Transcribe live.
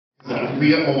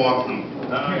be at Milwaukee.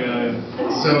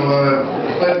 So,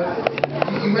 but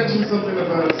you mentioned something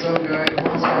about some guy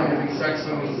having sex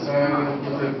on the side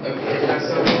with a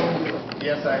cassette.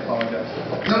 Yes, I apologize.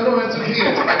 No, it's okay.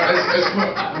 I just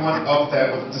want off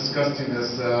that with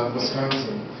disgustingness,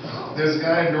 Wisconsin. There's a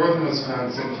guy in northern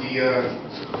Wisconsin, he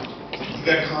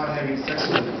got caught having sex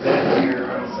with a dead deer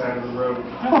on the side of the road.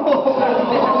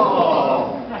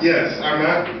 Yes, I'm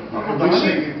not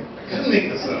wishing, I couldn't make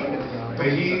this up. But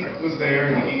he was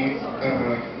there and his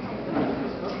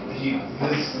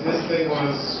thing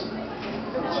was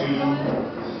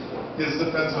his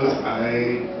defense was,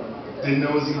 I didn't know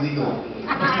it was illegal.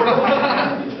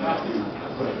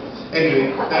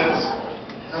 Anyway,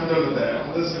 I'm done with that.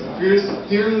 Listen,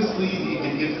 fearlessly the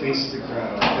idiot faced the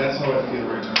crowd. That's how I feel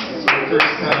right now. It's my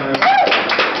first time.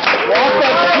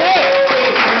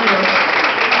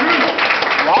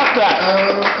 Lock that!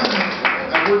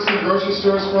 I've worked in grocery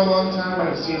stores for a long time.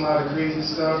 I've seen a lot of crazy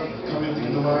stuff coming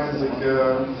through the lines. Like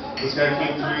this guy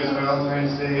came through his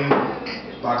Valentine's Day,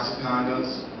 box of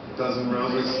condoms, dozen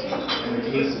roses, and a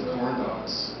case of corn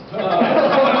dogs. So,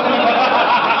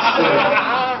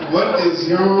 what is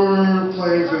your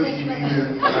plan for the evening?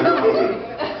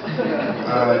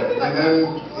 And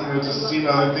then, just seeing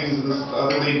other things. This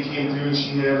other lady came through and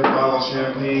she had a bottle of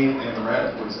champagne and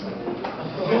rat poison.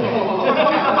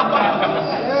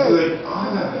 Like,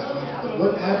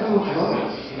 what happened with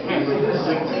love?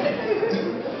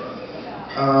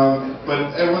 But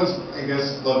everyone's, I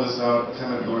guess, love is out,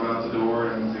 kind of going out the door,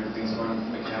 and everything's going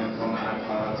mechanical on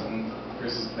iPods, and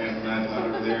Chris is playing an iPod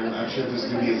over there. I'm sure there's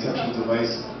going to be a sexual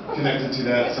device connected to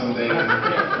that someday.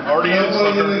 Already is.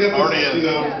 Already is.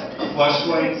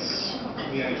 Flashlights.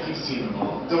 Yeah, you've seen them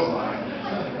all. Don't lie.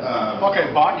 Okay,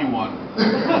 bought you one.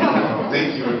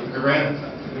 Thank you. I ran.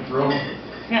 It broke.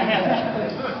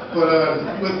 But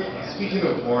speaking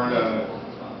of porn, are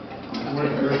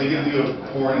they going to do a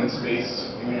porn in space?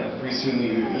 Pretty soon,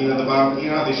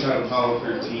 how they shot Apollo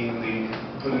 13 and they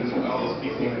put in all those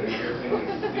people in the airplane,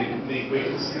 they make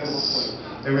weightlessness,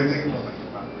 everything.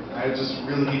 I just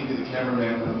really hate to be the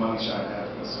cameraman when the money shot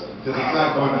happens, because it's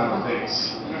not going on the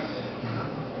face.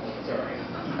 Sorry.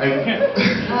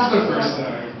 It's the first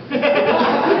time.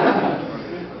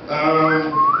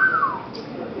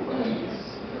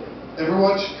 Ever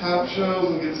watch cop shows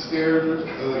and get scared,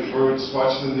 or just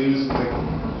watching the news and like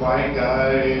quiet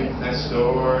guy next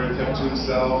door kept to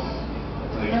himself,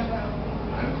 like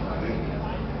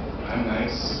I'm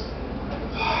nice.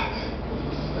 Fuck.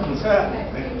 I'm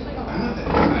not that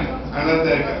guy. I'm not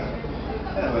that guy.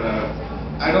 But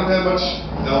I don't have much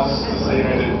else to say.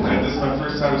 This is my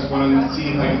first time. I just wanted to see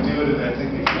if I can do it, and I think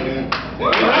I can.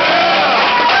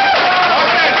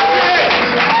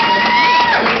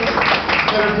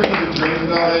 Better bring the drink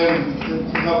and all that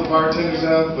and help the bartenders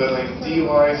out, but like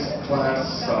DUI's class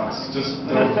sucks. Just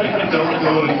don't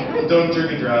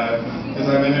drink and drive, because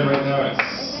I'm in it right now. It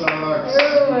sucks.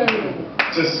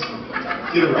 Just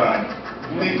get a ride.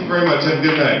 Thank you very much. Have a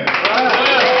good night.